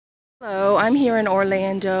Hello, I'm here in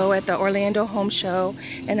Orlando at the Orlando Home Show,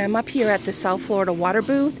 and I'm up here at the South Florida water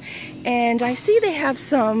booth, and I see they have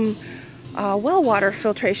some well water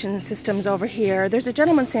filtration systems over here. There's a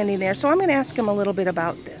gentleman standing there, so I'm going to ask him a little bit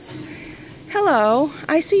about this. Hello,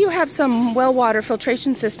 I see you have some well water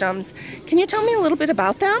filtration systems. Can you tell me a little bit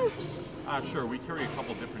about them? Sure, we carry a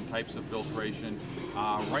couple different types of filtration.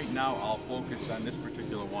 Right now I'll focus on this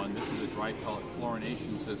particular one. This is a dry pellet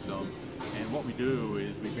chlorination system, and what we do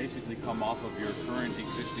is we basically come off of your current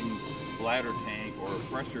existing bladder tank or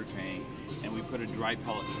pressure tank, and we put a dry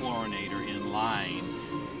pellet chlorinator in line.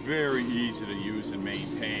 Very easy to use and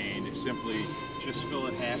maintain. It's simply just fill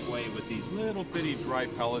it halfway with these little bitty dry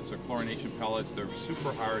pellets or chlorination pellets. They're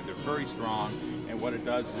super hard, they're very strong, and what it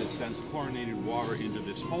does is it sends chlorinated water into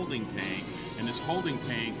this holding tank, and this holding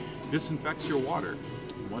tank disinfects your water.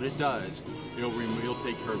 What it does, it'll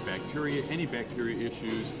take care of bacteria, any bacteria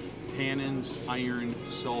issues, tannins, iron,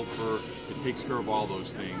 sulfur. It takes care of all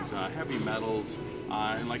those things, heavy metals,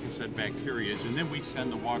 and like I said, bacteria. And then we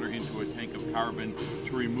send the water into a tank of carbon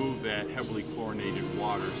to remove that heavily chlorinated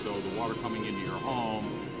water. So the water coming into your home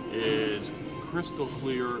is crystal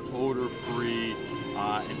clear, odor-free,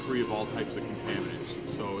 and free of all types of contaminants.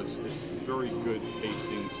 So it's very good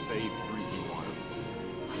tasting, safe drinking water.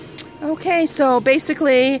 Okay, so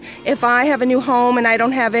basically, if I have a new home and I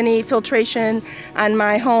don't have any filtration on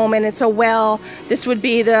my home and it's a well, this would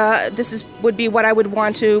be what I would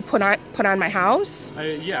want to put on my house?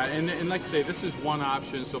 Yeah, and like I say, this is one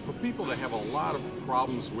option. So for people that have a lot of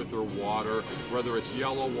problems with their water, whether it's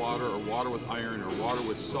yellow water or water with iron or water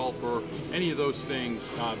with sulfur, any of those things,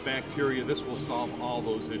 bacteria, this will solve all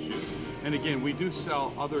those issues. And again, we do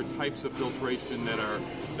sell other types of filtration that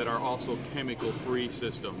are also chemical-free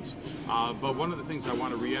systems. But one of the things I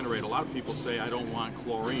want to reiterate, a lot of people say I don't want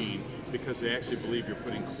chlorine because they actually believe you're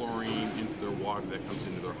putting chlorine into their water that comes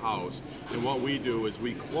into their house. And what we do is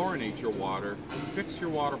we chlorinate your water, fix your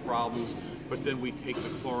water problems, but then we take the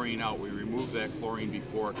chlorine out. We remove that chlorine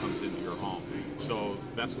before it comes into your home. So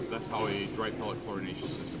that's how a dry pellet chlorination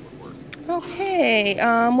system would work. Okay,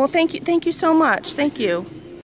 well thank you so much. Thank you.